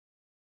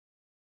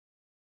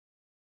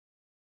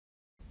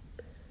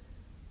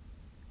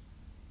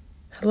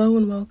Hello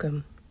and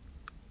welcome.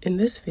 In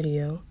this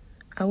video,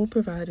 I will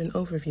provide an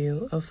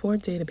overview of 4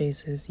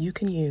 databases you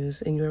can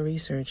use in your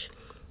research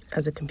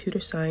as a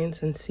Computer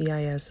Science and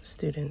CIS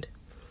student.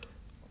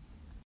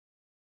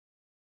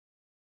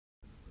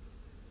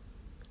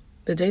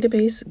 The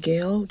database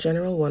Gale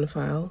General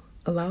Onefile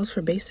allows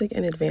for basic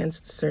and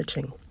advanced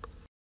searching.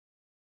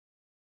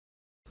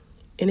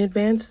 In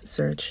advanced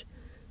search,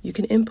 you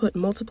can input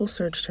multiple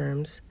search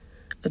terms,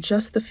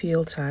 adjust the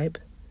field type,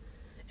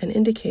 and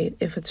indicate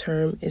if a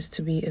term is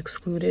to be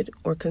excluded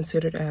or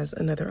considered as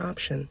another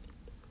option.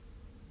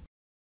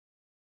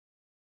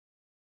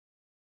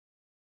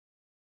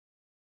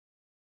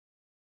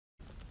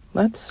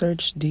 Let's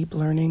search deep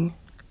learning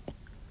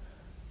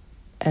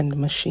and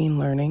machine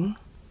learning.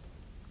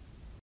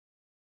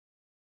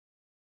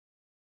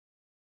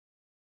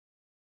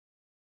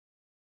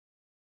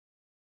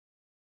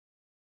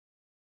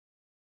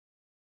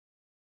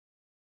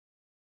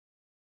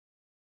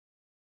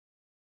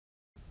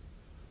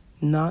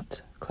 Not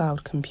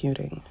cloud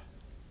computing.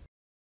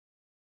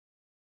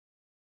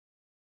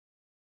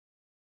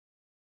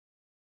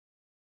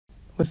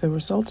 With the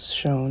results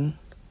shown,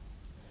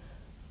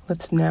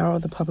 let's narrow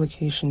the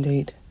publication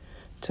date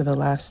to the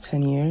last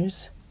 10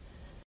 years.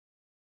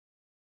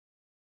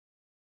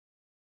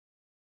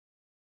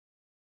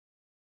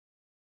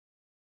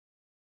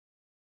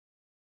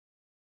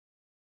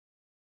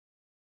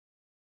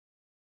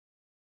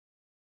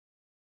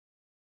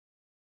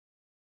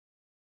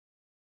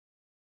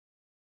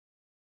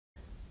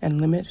 And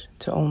limit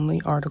to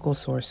only article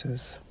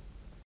sources.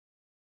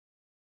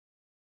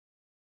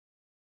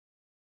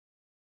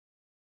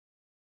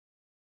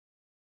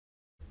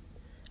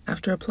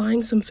 After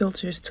applying some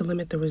filters to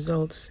limit the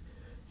results,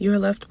 you are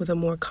left with a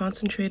more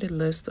concentrated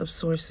list of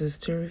sources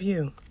to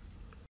review.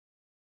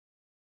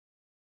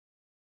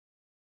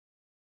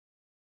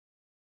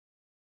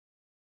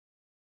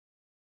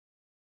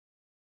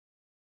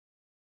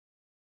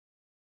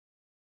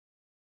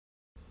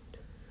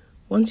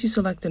 Once you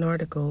select an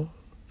article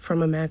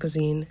from a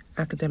magazine,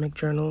 academic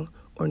journal,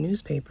 or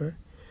newspaper,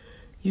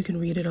 you can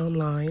read it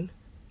online,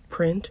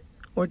 print,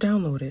 or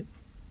download it.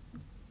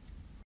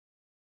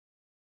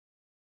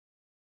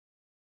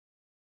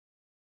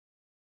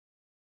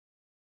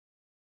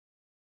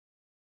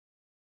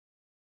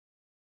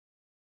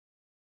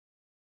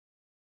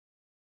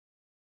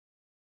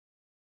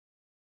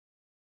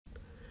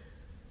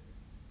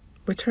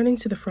 Returning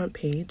to the front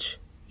page,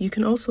 you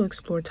can also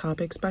explore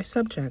topics by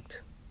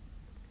subject.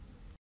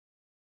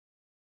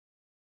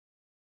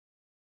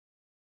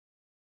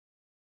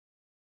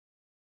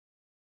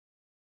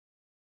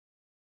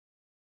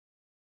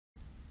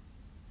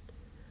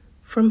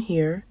 From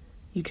here,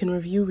 you can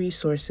review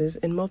resources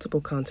in multiple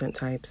content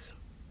types.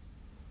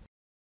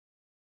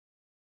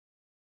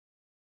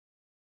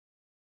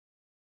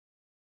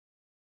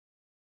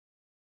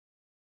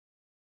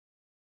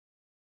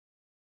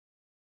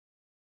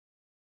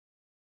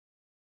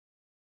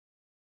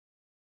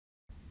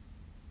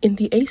 In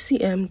the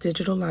ACM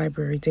Digital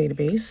Library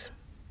database,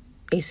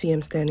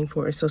 ACM standing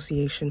for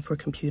Association for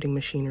Computing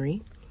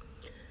Machinery,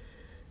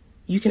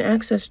 you can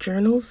access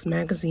journals,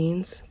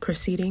 magazines,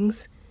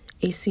 proceedings,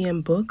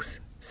 ACM books,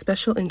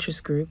 special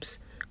interest groups,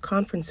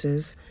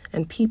 conferences,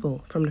 and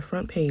people from the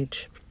front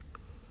page.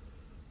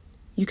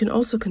 You can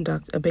also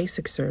conduct a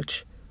basic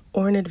search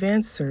or an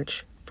advanced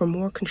search for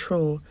more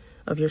control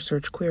of your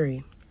search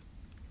query.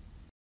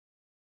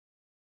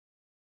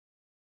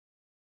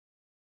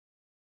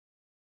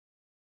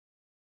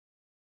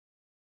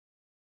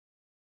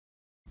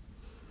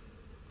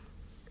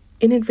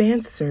 In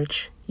advanced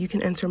search, you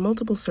can enter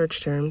multiple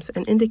search terms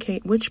and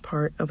indicate which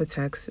part of a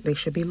text they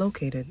should be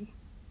located.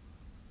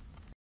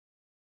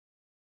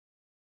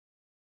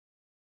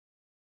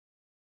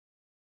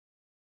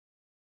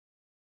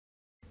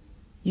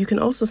 You can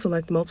also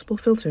select multiple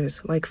filters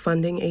like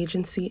funding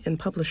agency and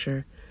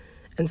publisher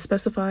and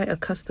specify a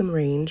custom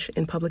range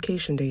in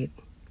publication date.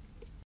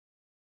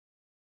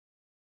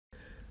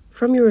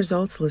 From your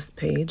results list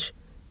page,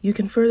 you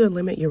can further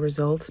limit your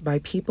results by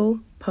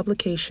people,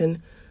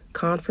 publication,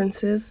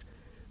 conferences,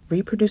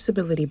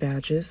 reproducibility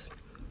badges,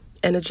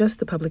 and adjust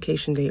the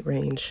publication date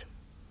range.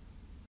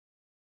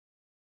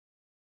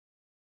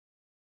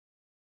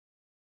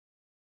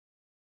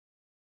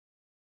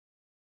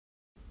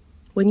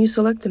 When you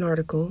select an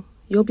article,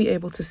 you'll be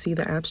able to see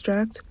the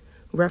abstract,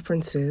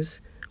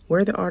 references,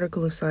 where the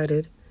article is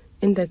cited,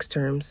 index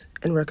terms,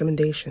 and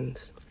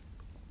recommendations.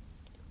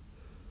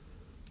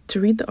 To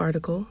read the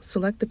article,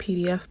 select the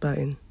PDF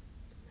button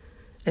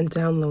and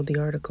download the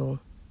article.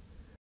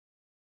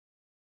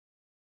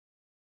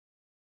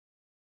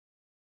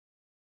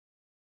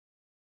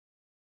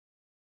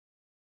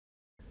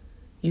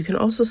 You can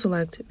also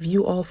select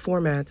View All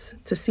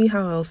Formats to see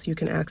how else you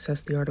can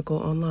access the article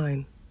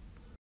online.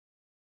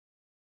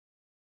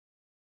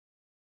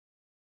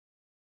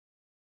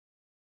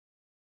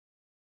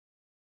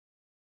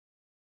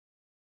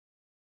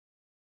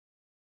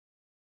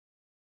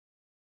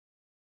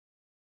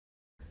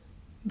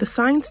 The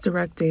Science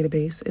Direct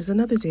database is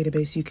another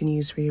database you can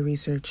use for your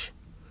research.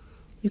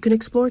 You can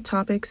explore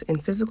topics in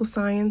physical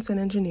science and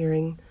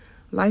engineering,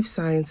 life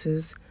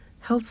sciences,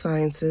 health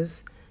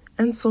sciences,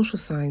 and social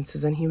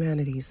sciences and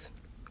humanities,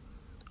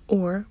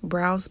 or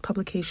browse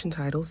publication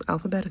titles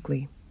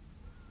alphabetically.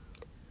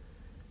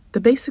 The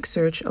basic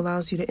search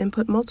allows you to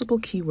input multiple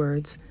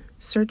keywords,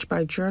 search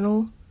by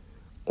journal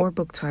or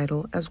book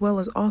title, as well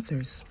as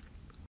authors.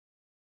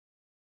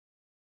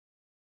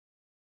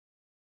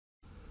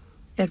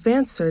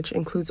 Advanced search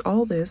includes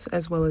all this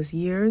as well as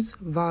years,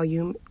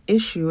 volume,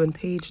 issue, and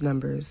page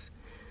numbers.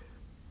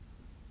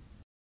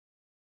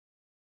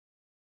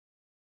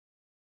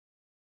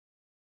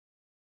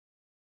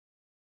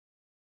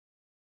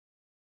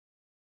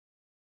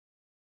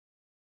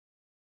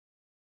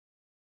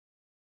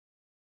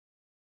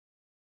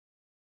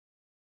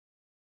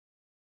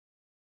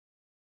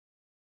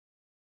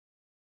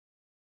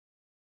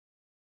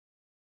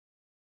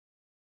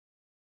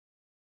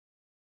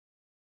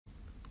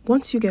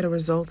 Once you get a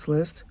results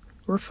list,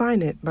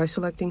 refine it by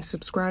selecting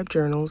Subscribe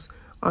Journals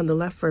on the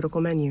left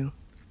vertical menu.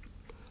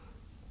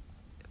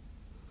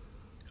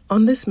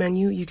 On this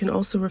menu, you can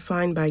also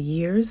refine by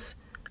years,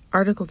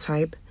 article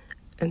type,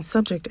 and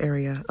subject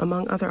area,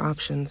 among other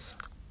options.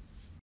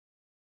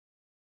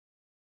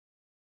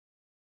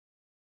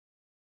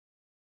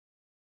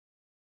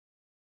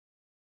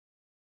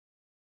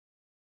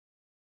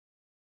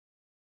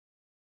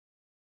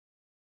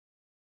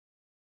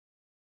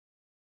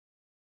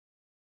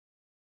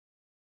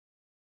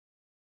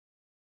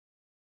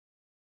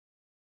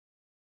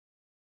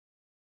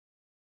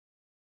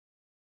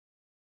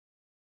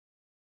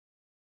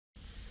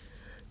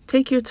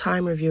 Take your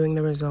time reviewing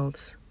the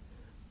results.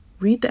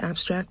 Read the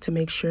abstract to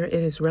make sure it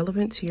is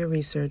relevant to your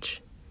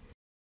research.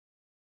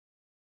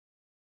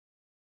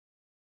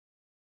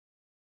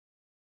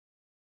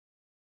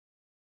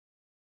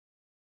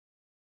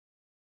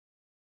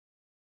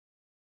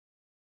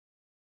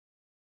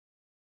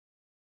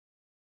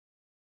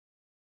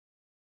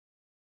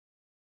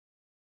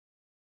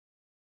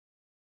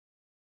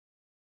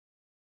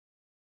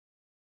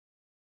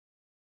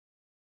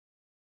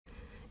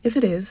 If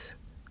it is,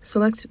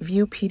 select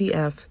View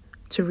PDF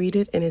to read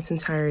it in its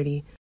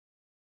entirety,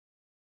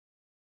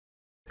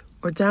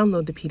 or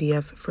download the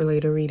PDF for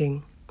later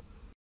reading.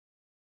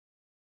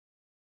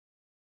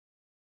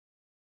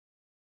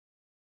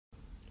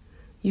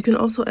 You can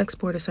also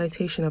export a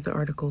citation of the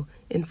article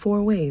in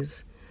 4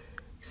 ways: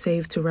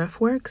 save to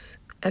RefWorks,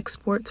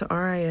 export to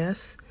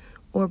RIS,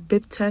 or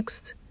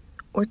BibTeX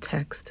or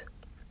text.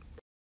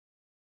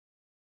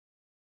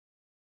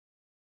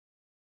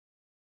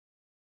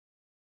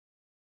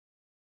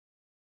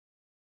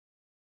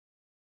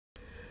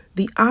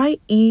 The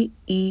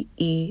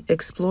IEEE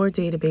Xplore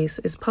database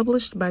is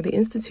published by the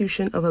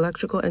Institution of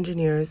Electrical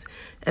Engineers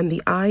and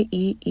the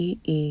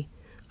IEEE,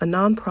 a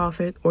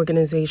nonprofit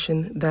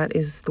organization that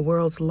is the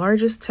world's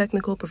largest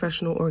technical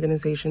professional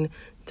organization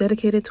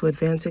dedicated to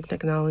advancing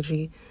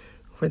technology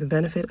for the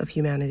benefit of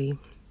humanity.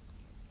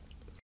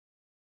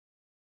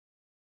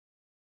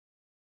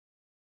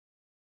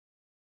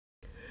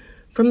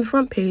 From the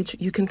front page,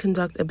 you can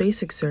conduct a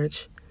basic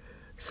search,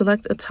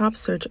 select a top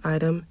search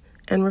item,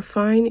 and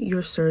refine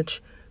your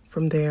search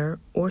from there,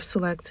 or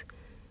select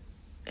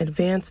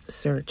Advanced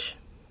Search.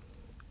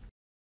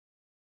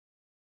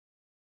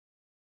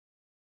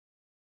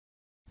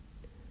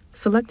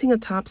 Selecting a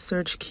top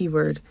search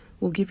keyword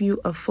will give you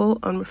a full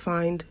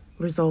unrefined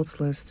results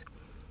list.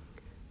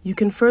 You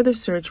can further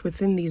search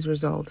within these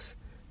results,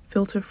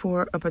 filter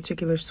for a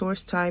particular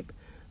source type,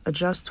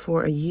 adjust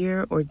for a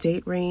year or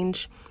date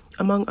range,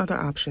 among other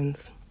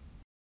options.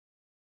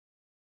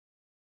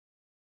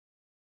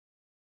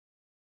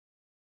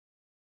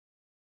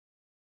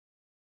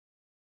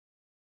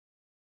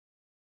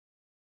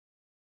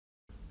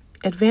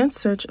 Advanced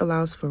search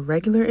allows for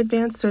regular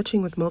advanced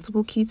searching with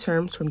multiple key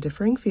terms from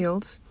differing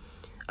fields,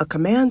 a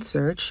command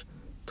search,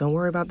 don't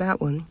worry about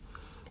that one,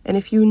 and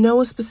if you know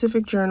a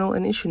specific journal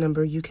and issue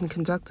number, you can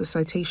conduct a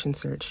citation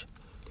search.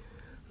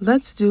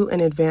 Let's do an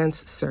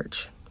advanced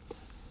search.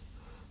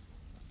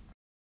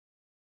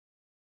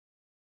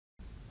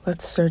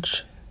 Let's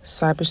search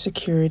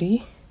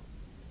cybersecurity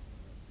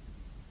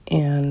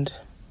and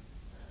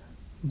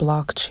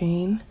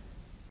blockchain.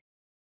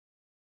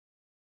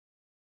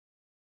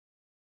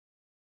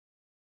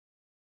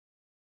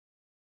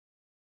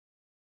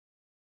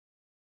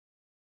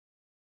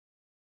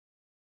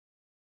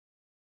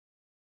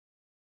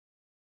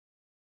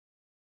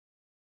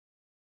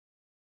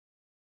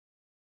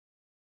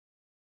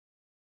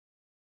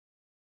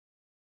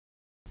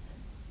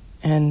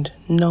 And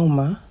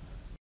NOMA.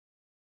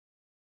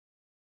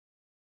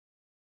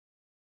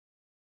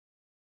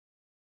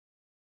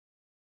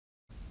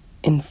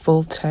 In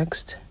full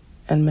text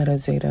and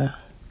metadata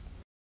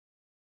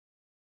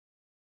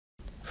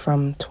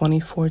from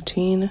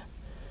 2014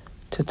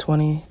 to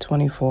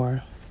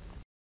 2024.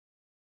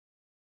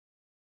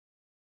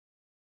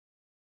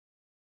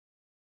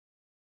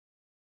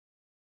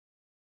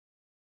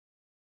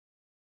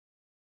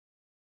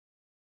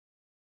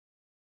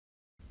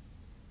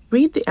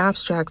 Read the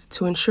abstract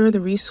to ensure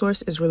the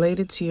resource is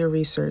related to your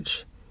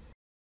research.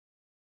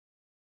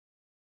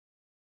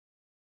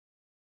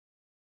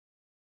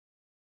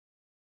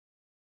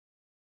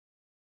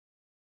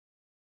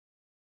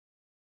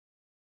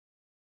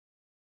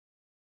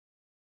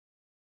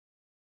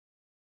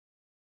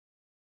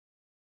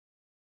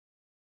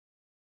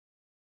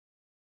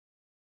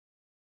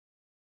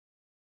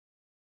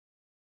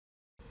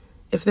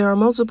 If there are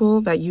multiple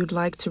that you'd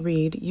like to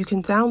read, you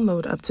can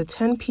download up to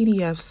 10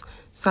 PDFs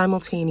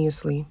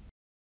simultaneously.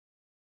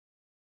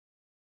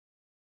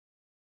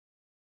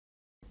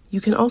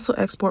 You can also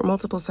export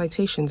multiple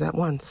citations at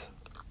once.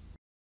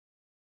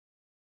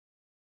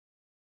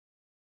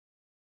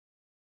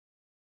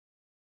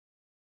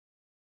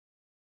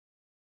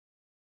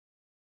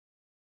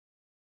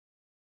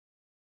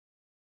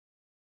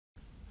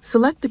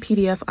 Select the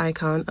PDF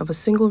icon of a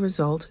single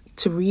result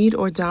to read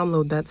or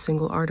download that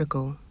single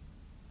article.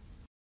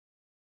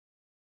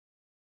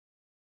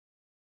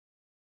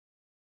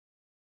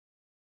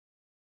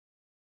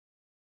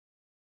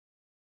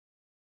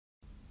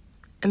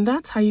 And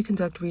that's how you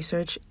conduct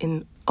research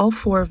in all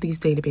 4 of these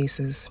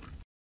databases.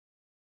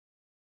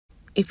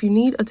 If you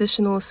need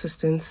additional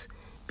assistance,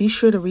 be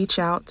sure to reach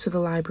out to the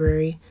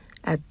library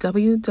at